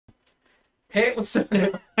Hey, what's up,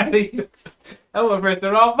 everybody? I was pressed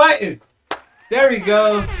the wrong button. There we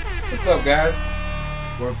go. What's up, guys?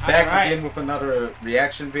 We're back again with another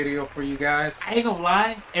reaction video for you guys. I ain't gonna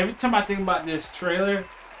lie. Every time I think about this trailer,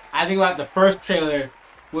 I think about the first trailer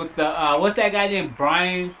with the what's that guy named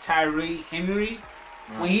Brian Tyree Henry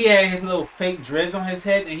when he had his little fake dreads on his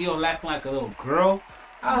head and he was laughing like a little girl.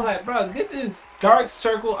 I was like, bro, get this dark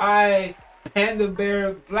circle eye panda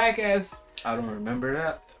bear black ass. I don't remember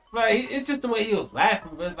that. But it's just the way he was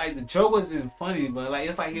laughing. But like the joke wasn't funny, but like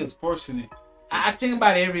it's like he was forcing it. I think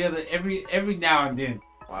about it every now and then.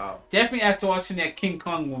 Wow. Definitely after watching that King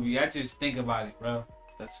Kong movie, I just think about it, bro.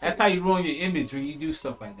 That's how you ruin your image when you do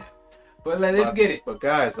stuff like that. But let's get it. But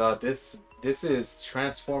guys, this is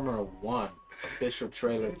Transformer 1 official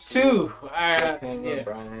trailer 2. Alright, yeah.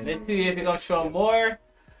 Let's see if they're gonna show more.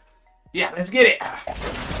 Yeah, let's get it.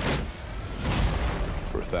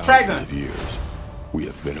 For thousands of years, we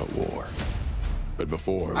have been at war. But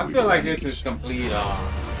before, I feel like this is complete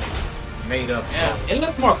made up. Yeah, it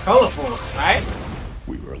looks more colorful, right?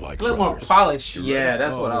 We were like a little more polished. Yeah,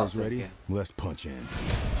 that's what I was ready. Thinking. Let's punch in.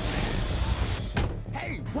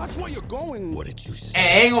 Hey, watch where you're going. What did you say?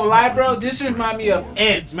 Hey, I ain't gonna lie, bro. This reminds me of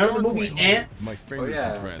Ants. Remember the movie Ants? My finger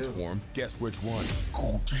can transform. Guess which one?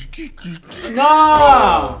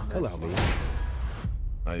 No. Allow me.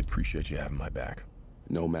 I appreciate you having my back,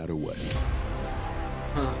 no matter what.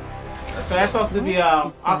 So that's supposed to be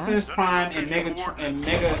Optimus Prime and Megatron,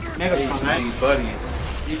 right? Buddies.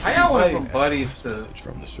 How y'all went from buddies to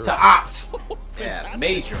ops? Yeah,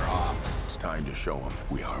 major ops. It's time to show them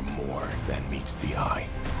we are more than meets the eye.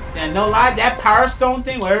 And no lie, that Power Stone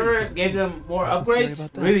thing, whatever gave them more upgrades,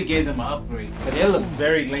 really gave them an upgrade. But they look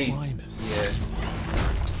very lame. Yeah.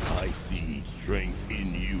 I see strength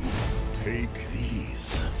in you. Take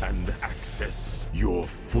these and access your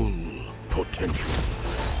full potential.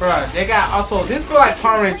 Bruh, they got also, this feel like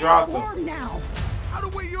Power Ranger also. How do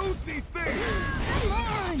we use these things?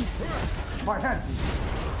 My hands.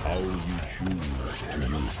 How you choose to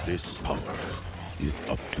use this power is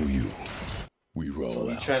up to you. We roll So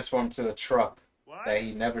he out. transformed to a truck that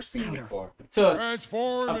he never seen before. To a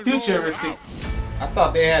futuristic. I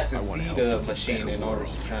thought they had to see the machine in order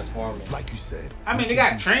to transform it. Like you said. I mean, they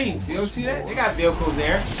got trains. You don't see that? They got vehicles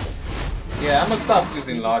there. Yeah, I'm gonna stop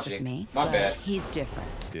using logic. My bad. He's different.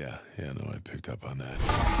 Yeah, no, I picked up on that.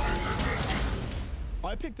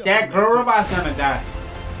 That girl robot's gonna die.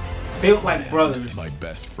 Built like brothers. My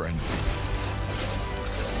best friend.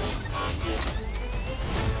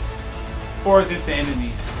 Forged into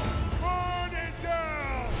enemies.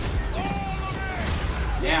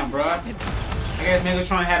 Damn, bro. I guess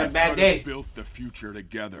Megatron had a bad day. Built the future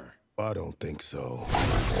together. I don't think so.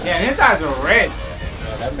 Yeah, his eyes are red.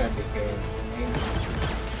 Yeah, that man became angry.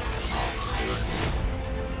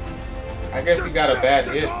 I guess he got a bad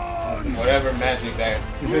hit. Whatever magic that.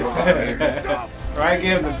 Right,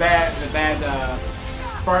 give him the bad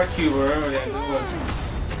spark cube or whatever that was.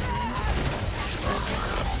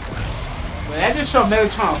 But that just showed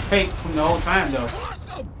Megatron fake from the whole time, though.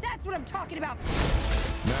 Awesome! That's what I'm talking about.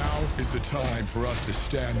 Now is the time for us to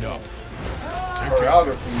stand up.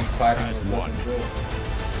 Choreography fighting was one. good.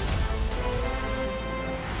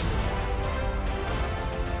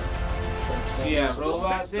 Yeah,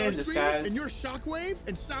 robots in disguise. And your shockwave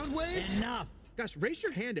and soundwave? Enough. Gosh, raise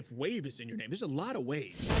your hand if wave is in your name. There's a lot of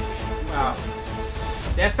waves. Wow.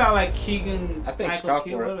 That sound like Keegan. I think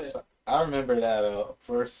Shockwave. I remember that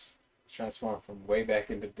first transform from way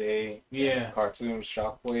back in the day. Yeah. Cartoon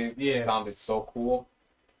Shockwave. Yeah. Sounded so cool.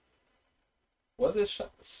 Was it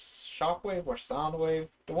Shockwave or Soundwave?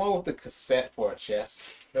 The one with the cassette for a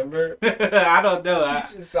chest. Remember? I don't know.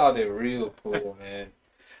 It just sounded real cool, man.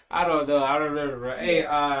 I don't know. I don't remember. Bro. Hey,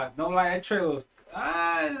 don't like that trailer.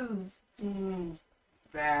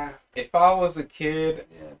 Nah. If I was a kid,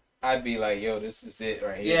 I'd be like, "Yo, this is it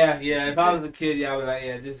right here." Yeah. If I was a kid, I would be like,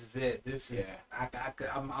 "Yeah, this is it. This is." Yeah.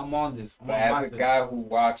 I'm on this. But as a guy who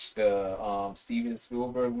watched the Steven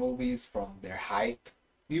Spielberg movies from their hype.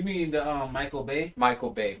 You mean the Michael Bay? Michael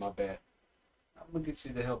Bay, my bad. I'm gonna get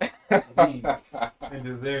you the help you need and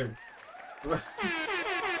deserve.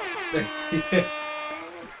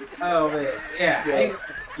 Oh man,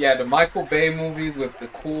 yeah. The Michael Bay movies with the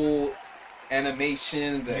cool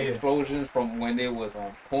animation, the explosions from when it was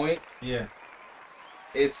on point. Yeah,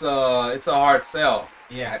 it's a hard sell.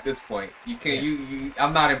 Yeah, at this point, you can't.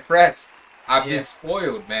 I'm not impressed. I've been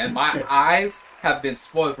spoiled, man. My eyes have been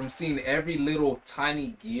spoiled from seeing every little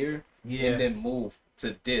tiny gear and then move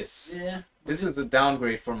to this. Yeah. This is a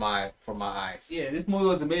downgrade for my eyes. Yeah, this movie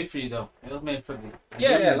wasn't made for you though. It was made for the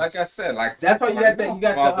Yeah, like I said, like that's why you got that. You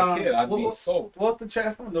got if I was the a kid, I'd be what, sold. What's the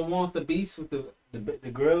transform? The one with the beast with the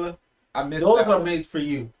gorilla. I missed Those that are one. made for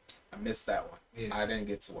you. I missed that one. Yeah. I didn't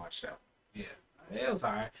get to watch that one. Yeah, it was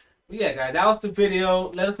alright. But yeah, guys, that was the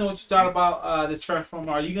video. Let us know what you thought about the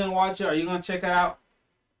Transformer. Are you gonna watch it? Are you gonna check it out?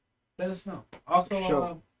 Let us know. Also,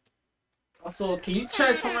 Sure. also, can you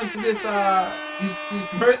transform into this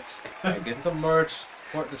these merch? Yeah, get some merch,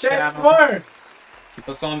 support the Check channel. more. Keep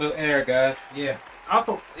us on the air, guys. Yeah.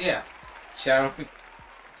 Also, yeah. Channel. I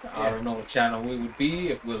Yeah. don't know what channel we would be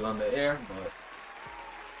if we were on the air, but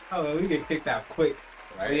Oh, we get kicked out quick.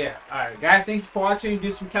 right. But yeah. All right, guys. Thank you for watching. Do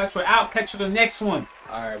some couch. We're out. Catch you the next one.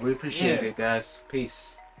 All right, we appreciate Yeah. it, guys.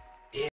 Peace.